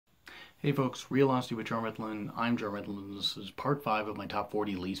Hey folks, Real Honesty with Jar Medlin. I'm Jar Medlin. This is part 5 of my top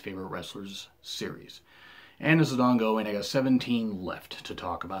 40 least favorite wrestlers series. And this is ongoing. I got 17 left to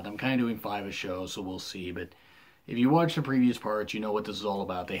talk about. I'm kind of doing 5 a show, so we'll see. But if you watched the previous parts, you know what this is all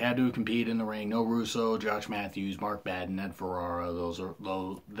about. They had to compete in the ring. No Russo, Josh Matthews, Mark Baden, Ed Ferrara.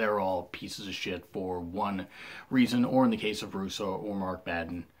 They're all pieces of shit for one reason, or in the case of Russo or Mark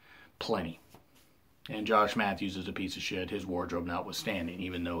Baden, plenty. And Josh Matthews is a piece of shit, his wardrobe notwithstanding,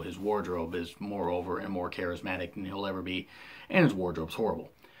 even though his wardrobe is more over and more charismatic than he'll ever be, and his wardrobe's horrible.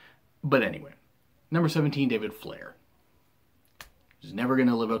 But anyway, number 17, David Flair. He's never going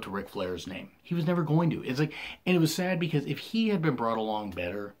to live up to Ric Flair's name. He was never going to. And it was sad because if he had been brought along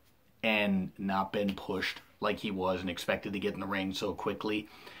better and not been pushed like he was and expected to get in the ring so quickly,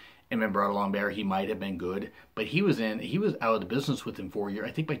 and been brought along better, he might have been good. But he was out of the business within 4 years.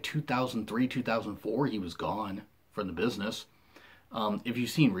 I think by 2003, 2004, he was gone from the business. If you've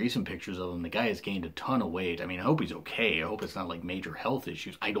seen recent pictures of him, the guy has gained a ton of weight. I mean, I hope he's okay. I hope it's not like major health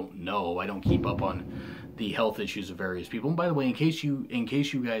issues. I don't know. I don't keep up on the health issues of various people. And by the way, in case you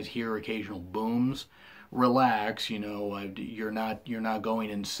guys hear occasional booms, relax. You know, you're not going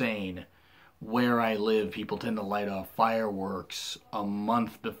insane. Where I live, people tend to light off fireworks a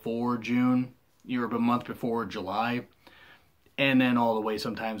month before June, Europe a month before July, and then all the way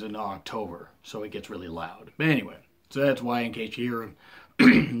sometimes into October, so it gets really loud. But anyway, so that's why in case you hear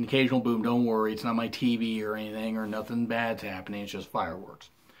an occasional boom, don't worry, it's not my TV or anything, or nothing bad's happening, it's just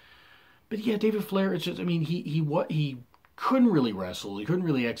fireworks. But yeah, David Flair, it's just, I mean, he couldn't really wrestle, he couldn't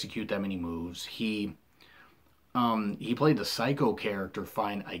really execute that many moves, He played the psycho character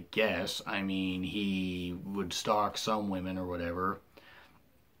fine, I guess. I mean, he would stalk some women or whatever.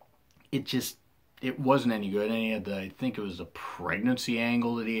 It wasn't any good. And he had I think it was the pregnancy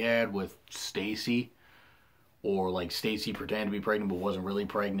angle that he had with Stacy. Or like Stacy pretended to be pregnant but wasn't really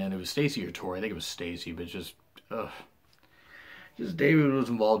pregnant. It was Stacy or Tori. I think it was Stacy, but just David was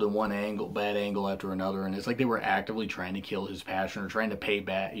involved in one bad angle after another. And it's like they were actively trying to kill his passion or trying to pay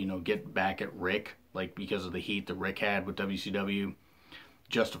back, get back at Rick. Like, because of the heat that Rick had with WCW,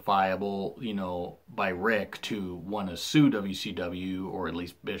 justifiable, by Rick to want to sue WCW, or at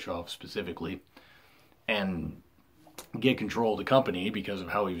least Bischoff specifically, and get control of the company because of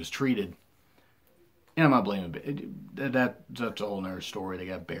how he was treated. And I'm not blaming that's a whole nother story that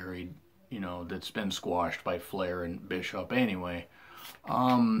got buried, that's been squashed by Flair and Bischoff anyway.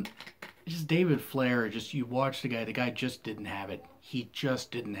 Just David Flair, you watch the guy just didn't have it. He just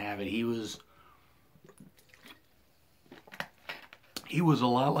didn't have it. He was a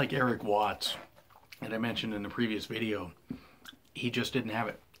lot like Eric Watts that I mentioned in the previous video. He just didn't have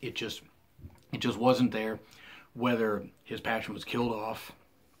it. It just wasn't there. Whether his passion was killed off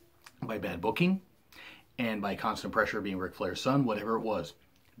by bad booking and by constant pressure of being Ric Flair's son, whatever it was,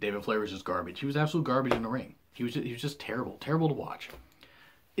 David Flair was just garbage. He was absolute garbage in the ring. He was just terrible to watch.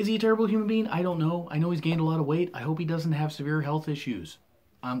 Is he a terrible human being? I don't know. I know he's gained a lot of weight. I hope he doesn't have severe health issues.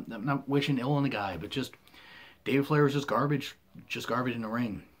 I'm not wishing ill on the guy, but just David Flair was just garbage in the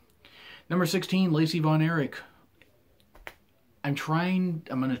ring. Number 16, Lacey Von Erich. I'm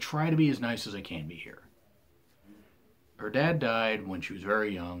going to try to be as nice as I can be here. Her dad died when she was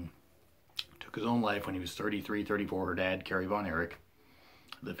very young. Took his own life when he was 33, 34. Her dad, Kerry Von Erich,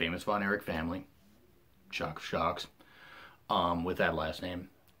 the famous Von Erich family. Shock of shocks. With that last name.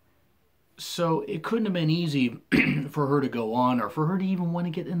 So it couldn't have been easy for her to go on, or for her to even want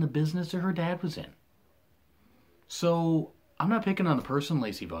to get in the business that her dad was in. So I'm not picking on the person,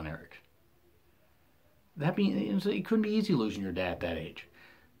 Lacey Von Erich. It couldn't be easy losing your dad at that age.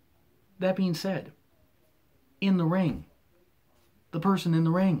 That being said, in the ring, the person in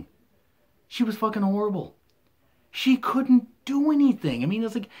the ring, she was fucking horrible. She couldn't do anything. I mean,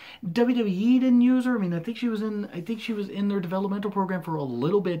 it's like WWE didn't use her. I mean, I think she was in their developmental program for a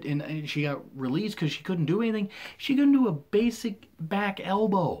little bit, and she got released because she couldn't do anything. She couldn't do a basic back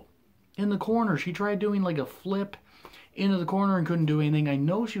elbow in the corner. She tried doing like a flip into the corner and couldn't do anything. I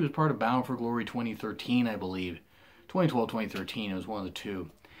know she was part of Bound for Glory 2013, I believe. 2012, 2013, it was one of the two.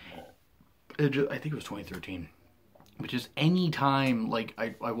 I think it was 2013. But just any time, like,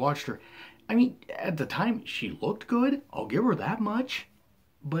 I watched her. I mean, at the time, she looked good. I'll give her that much.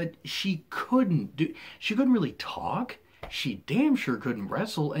 But she couldn't really talk. She damn sure couldn't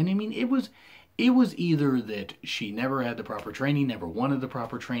wrestle. And I mean, it was either that she never had the proper training, never wanted the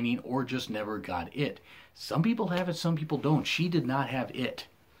proper training, or just never got it. Some people have it, some people don't. She did not have it.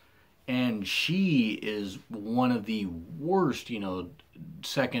 And she is one of the worst,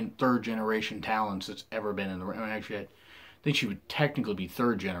 second, third generation talents that's ever been in the ring. Actually, I think she would technically be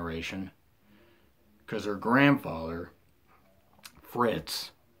third generation, because her grandfather,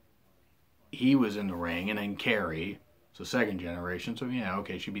 Fritz, he was in the ring, and then Kerry, so second generation. So yeah,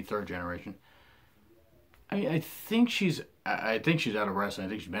 okay, she'd be third generation. I think she's out of wrestling. I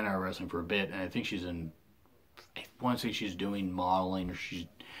think she's been out of wrestling for a bit, and I think she's in. I want to say she's doing modeling or she's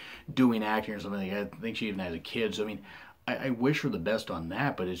doing acting or something like that. I think she even has a kid. So I mean, I wish her the best on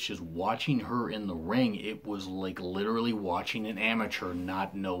that, but it's just watching her in the ring. It was like literally watching an amateur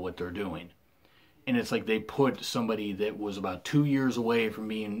not know what they're doing. And it's like they put somebody that was about 2 years away from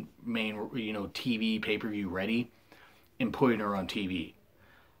being main, TV pay-per-view ready and putting her on TV.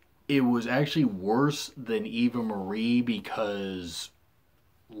 It was actually worse than Eva Marie because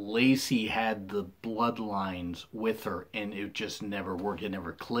Lacey had the bloodlines with her and it just never worked. It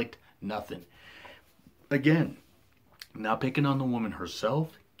never clicked. Nothing. Again, not picking on the woman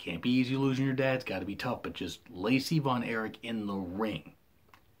herself. Can't be easy losing your dad. It's got to be tough. But just Lacey Von Erich in the ring.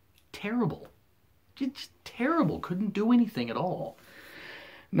 Terrible. Just terrible. Couldn't do anything at all.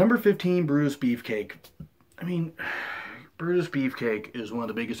 Number 15, Brutus Beefcake. I mean, Brutus Beefcake is one of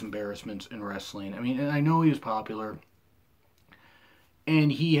the biggest embarrassments in wrestling. I mean, and I know he was popular.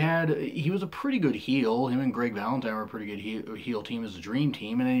 And he was a pretty good heel. Him and Greg Valentine were a pretty good heel team as a dream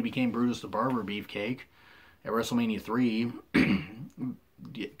team. And then he became Brutus the Barber Beefcake at WrestleMania 3,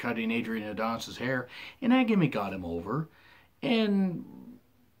 cutting Adrian Adonis' hair. And that gimmick got him over. And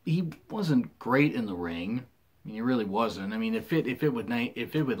he wasn't great in the ring. I mean, he really wasn't. I mean, if it would late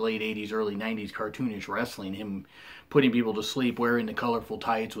 80s, early 90s cartoonish wrestling, him putting people to sleep, wearing the colorful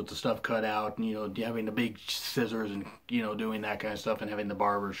tights with the stuff cut out, and, having the big scissors and, doing that kind of stuff and having the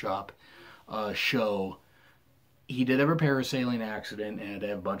barber shop show. He did have a parasailing accident and had to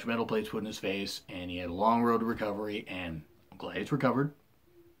have a bunch of metal plates put in his face, and he had a long road to recovery, and I'm glad he's recovered.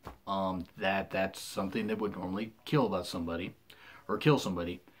 That's something that would normally kill somebody.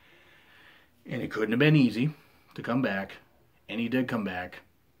 And it couldn't have been easy to come back, and he did come back.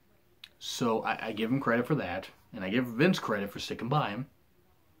 So I give him credit for that, and I give Vince credit for sticking by him.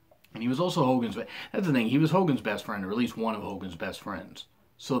 And he was also Hogan's. That's the thing. He was Hogan's best friend, or at least one of Hogan's best friends.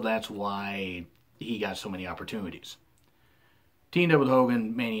 So that's why he got so many opportunities. Teamed up with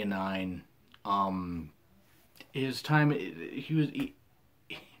Hogan, Mania 9. His time, he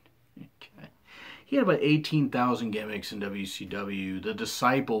had about 18,000 gimmicks in WCW. The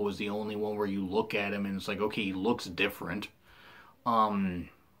Disciple was the only one where you look at him and it's like, okay, he looks different.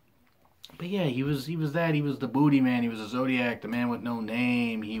 But yeah, he was that. He was the Booty Man. He was the Zodiac, the Man with No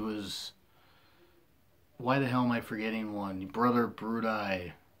Name. He was... Why the hell am I forgetting one? Brother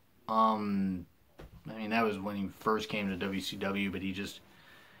Brudai. I mean, that was when he first came to WCW, but he just...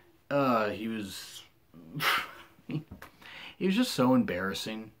 he was... he was just so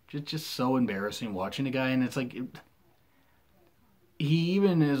embarrassing. Just so embarrassing watching the guy, and it's like... he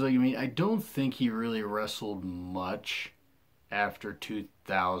even is like, I mean, I don't think he really wrestled much after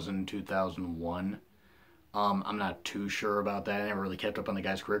 2000, 2001. I'm not too sure about that. I never really kept up on the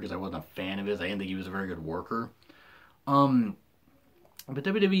guy's career because I wasn't a fan of his. I didn't think he was a very good worker. But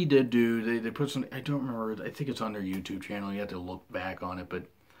WWE did do, they put some, I don't remember, I think it's on their YouTube channel. You have to look back on it, but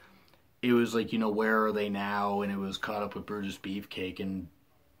it was like, where are they now? And it was caught up with Brutus Beefcake, and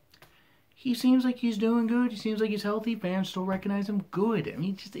he seems like he's doing good. He seems like he's healthy. Fans still recognize him. Good. I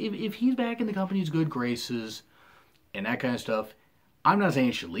mean, just if he's back in the company's good graces and that kind of stuff, I'm not saying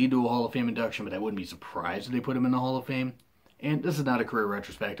it should lead to a Hall of Fame induction, but I wouldn't be surprised if they put him in the Hall of Fame. And this is not a career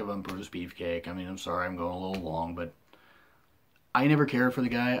retrospective on Brutus Beefcake. I mean, I'm sorry, I'm going a little long, but I never cared for the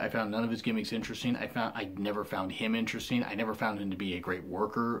guy. I found none of his gimmicks interesting. I never found him interesting. I never found him to be a great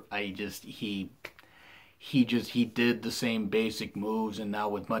worker. He did the same basic moves, and now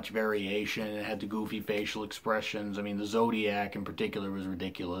with much variation, and had the goofy facial expressions. I mean, the Zodiac in particular was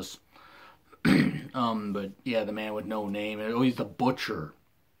ridiculous. But yeah, the Man with No Name. Oh, he's the Butcher.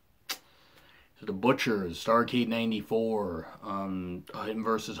 So the Butcher, Starrcade 94, him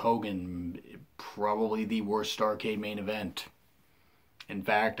versus Hogan, probably the worst Starrcade main event. In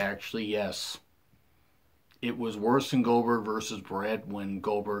fact, actually, yes. It was worse than Goldberg versus Brett when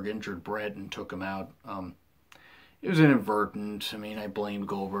Goldberg injured Brett and took him out. It was inadvertent. I mean, I blamed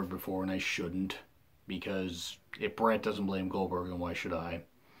Goldberg before and I shouldn't. Because if Brett doesn't blame Goldberg, then why should I?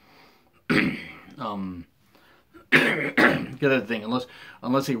 Because that's the thing,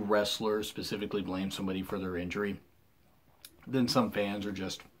 unless a wrestler specifically blames somebody for their injury, then some fans are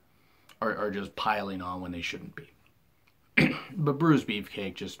just piling on when they shouldn't be. But Brutus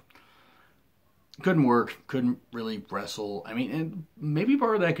Beefcake just couldn't work, couldn't really wrestle. I mean, and maybe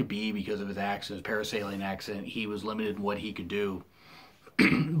part of that could be because of his accident, his parasailing accident. He was limited in what he could do.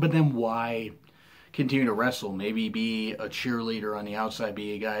 But then why continue to wrestle? Maybe be a cheerleader on the outside,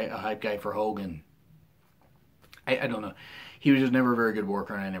 be a hype guy for Hogan. I don't know. he was just never a very good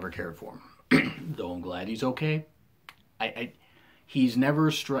worker, and I never cared for him. Though I'm glad he's okay. He's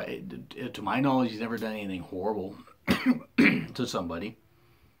never, to my knowledge, he's never done anything horrible to somebody.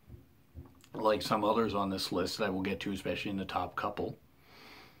 Like some others on this list that I will get to, especially in the top couple.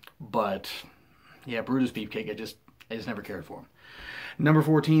 But, yeah, Brutus Beefcake, I just never cared for him. Number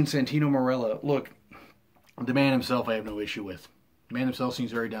 14, Santino Marella. Look, the man himself I have no issue with. The man himself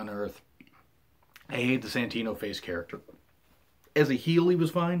seems very down to earth. I hate the Santino face character. As a heel, he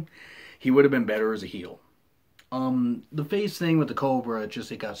was fine. He would have been better as a heel. The face thing with the Cobra,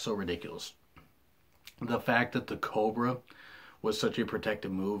 it got so ridiculous. The fact that the Cobra was such a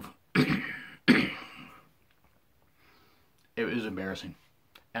protective move, it was embarrassing.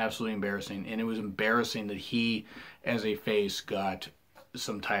 Absolutely embarrassing. And it was embarrassing that he, as a face, got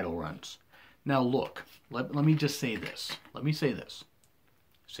some title runs. Now look, let me just say this. Let me say this.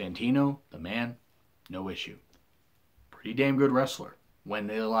 Santino, the man, no issue. Pretty damn good wrestler when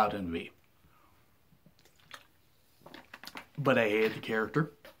they allowed him to be. But I hated the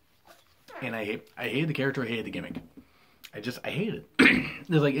character. And I hated the character, I hated the gimmick. I hate it. It's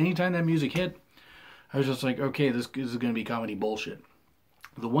like anytime that music hit, I was just like, okay, this is going to be comedy bullshit.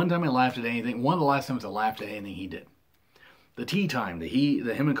 The one time I laughed at anything, one of the last times I laughed at anything he did. The tea time that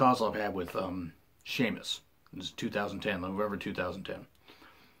him and Kozlov had with Sheamus. It was 2010, November 2010.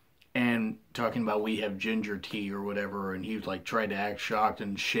 And talking about we have ginger tea or whatever, and he was like tried to act shocked,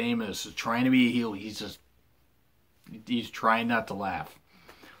 and Sheamus is trying to be a heel. He's trying not to laugh.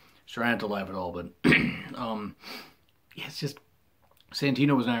 He's trying not to laugh at all, but yeah, it's just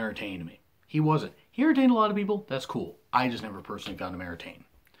Santino was not entertaining to me. He wasn't. He entertained a lot of people. That's cool. I just never personally found him entertaining.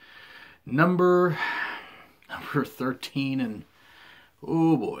 Number 13, and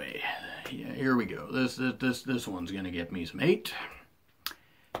oh boy, yeah, here we go. This one's gonna get me some hate.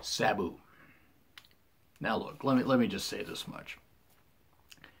 Sabu. Now look, let me just say this much.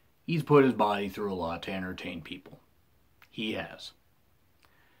 He's put his body through a lot to entertain people. He has.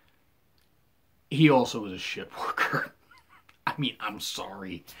 He also was a shit worker. I mean, I'm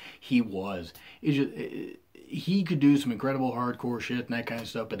sorry. He was. He could do some incredible hardcore shit and that kind of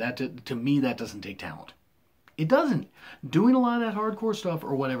stuff, but that to me, that doesn't take talent. It doesn't. Doing a lot of that hardcore stuff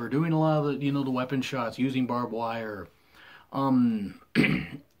or whatever, doing a lot of the, the weapon shots, using barbed wire,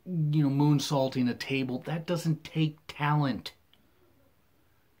 moonsaulting a table, that doesn't take talent.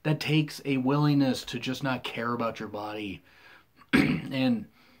 That takes a willingness to just not care about your body. And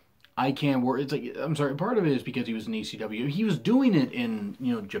I can't work. It's like, I'm sorry, part of it is because he was in ECW. He was doing it in,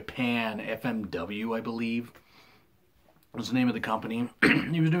 Japan, FMW, I believe, was the name of the company.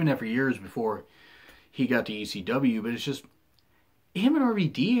 He was doing that for years before he got to ECW, but it's just, him and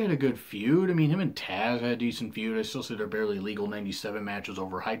RVD had a good feud. I mean, him and Taz had a decent feud. I still say their Barely Legal 97 match was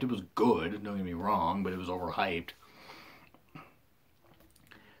overhyped. It was good, don't get me wrong, but it was overhyped.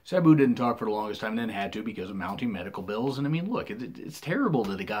 Sabu didn't talk for the longest time, then had to because of mounting medical bills. And I mean, look, it's terrible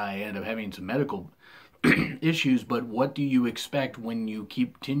that the guy ended up having some medical issues, but what do you expect when you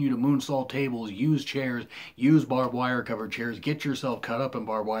continue to moonsault tables, use chairs, use barbed wire covered chairs, get yourself cut up in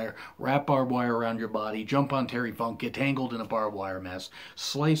barbed wire, wrap barbed wire around your body, jump on Terry Funk, get tangled in a barbed wire mess,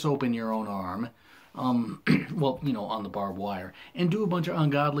 slice open your own arm, on the barbed wire, and do a bunch of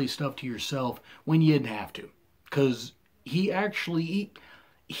ungodly stuff to yourself when you didn't have to. Because he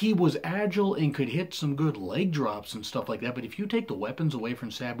was agile and could hit some good leg drops and stuff like that, but if you take the weapons away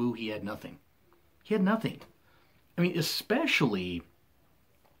from Sabu, he had nothing. He had nothing. I mean, especially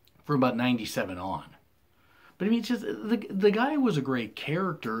from about 97 on. But I mean, it's just, the guy was a great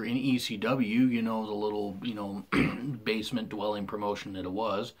character in ECW, the little, basement dwelling promotion that it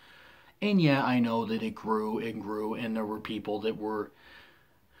was. And yeah, I know that it grew and grew, and there were people that were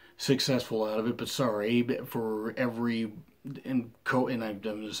successful out of it, but sorry, for every... And I'm going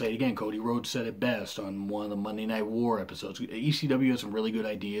to say it again, Cody Rhodes said it best on one of the Monday Night War episodes. ECW has some really good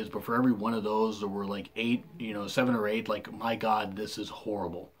ideas, but for every one of those, there were like 7 or 8, like, my God, this is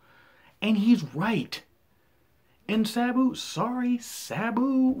horrible. And he's right. And Sabu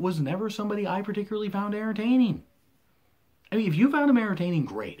was never somebody I particularly found entertaining. I mean, if you found him entertaining,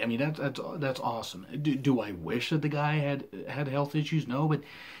 great. I mean, that's awesome. Do I wish that the guy had health issues? No, but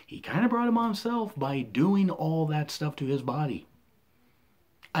he kind of brought him on himself by doing all that stuff to his body.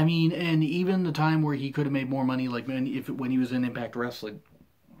 I mean, and even the time where he could have made more money, like when he was in Impact Wrestling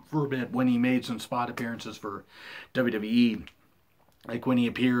for a bit, when he made some spot appearances for WWE, like when he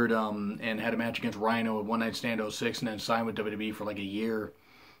appeared and had a match against Rhino at One Night Stand 06 and then signed with WWE for like a year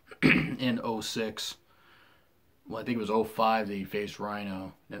in 06. Well, I think it was 05 that he faced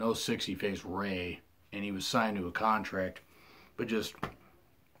Rhino. Then 06 he faced Ray, and he was signed to a contract. But just,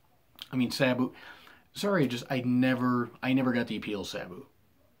 I mean, Sabu, sorry, just I never got the appeal of Sabu.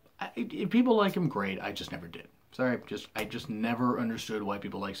 If people like him, great. I just never did. Sorry, I just never understood why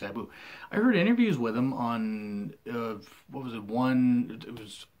people like Sabu. I heard interviews with him on what was it? It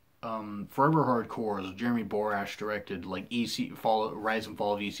was Forever Hardcore. It was Jeremy Borash directed, like Rise and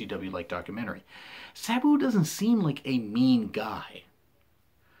Fall of ECW like documentary. Sabu doesn't seem like a mean guy,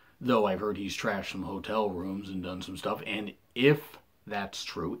 though I've heard he's trashed some hotel rooms and done some stuff. And if that's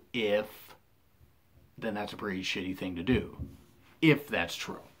true, then that's a pretty shitty thing to do. If that's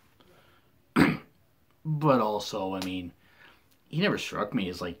true. But also, I mean, he never struck me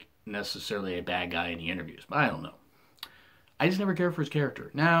as like necessarily a bad guy in the interviews. But I don't know. I just never cared for his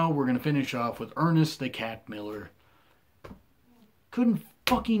character. Now we're going to finish off with Ernest the Cat Miller. Couldn't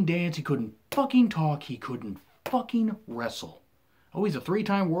fucking dance. He couldn't fucking talk. He couldn't fucking wrestle. Oh, he's a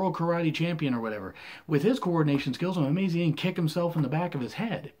 3-time world karate champion or whatever. With his coordination skills, I'm amazed he didn't kick himself in the back of his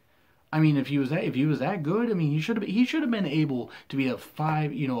head. I mean, if he was that good, I mean, he should have been able to be a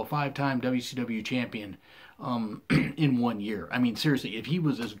 5-time WCW champion in 1 year. I mean, seriously, if he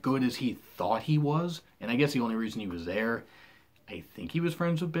was as good as he thought he was, and I guess the only reason he was there, I think he was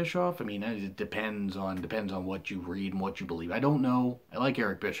friends with Bischoff. I mean, it depends on what you read and what you believe. I don't know. I like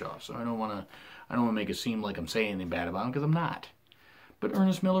Eric Bischoff, so I don't want to make it seem like I'm saying anything bad about him, because I'm not. But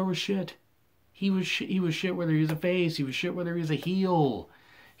Ernest Miller was shit. He was shit whether he was a face. He was shit whether he was a heel.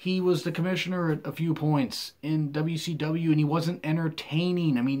 He was the commissioner at a few points in WCW, and he wasn't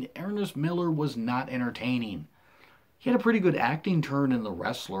entertaining. I mean, Ernest Miller was not entertaining. He had a pretty good acting turn in The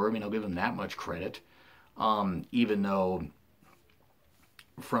Wrestler. I mean, I'll give him that much credit. Even though,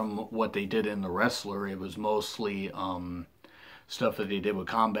 from what they did in The Wrestler, it was mostly stuff that they did with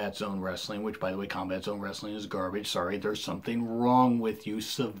Combat Zone Wrestling, which, by the way, Combat Zone Wrestling is garbage. Sorry, there's something wrong with you,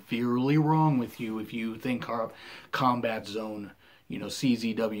 severely wrong with you, if you think Combat Zone,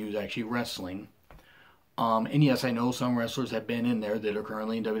 CZW is actually wrestling. And yes, I know some wrestlers have been in there that are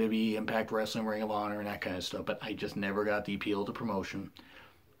currently in WWE, Impact Wrestling, Ring of Honor, and that kind of stuff, but I just never got the appeal of the promotion.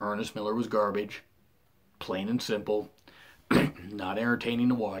 Ernest Miller was garbage, plain and simple, not entertaining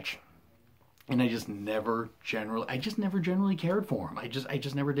to watch, and I just never generally cared for him. I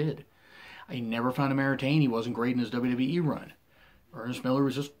just never did. I never found him entertaining. He wasn't great in his WWE run. Ernest Miller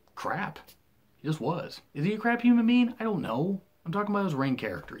was just crap. He just was. Is he a crap human being? I don't know. I'm talking about his ring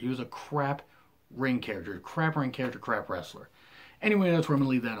character. He was a crap ring character, crap wrestler. Anyway, that's where I'm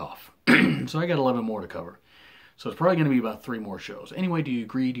going to leave that off. So I got 11 more to cover. So it's probably going to be about 3 more shows. Anyway, do you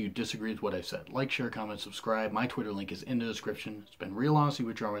agree? Do you disagree with what I said? Like, share, comment, subscribe. My Twitter link is in the description. It's been Real Honesty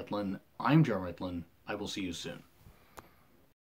with John Rittland. I'm John Rittland. I will see you soon.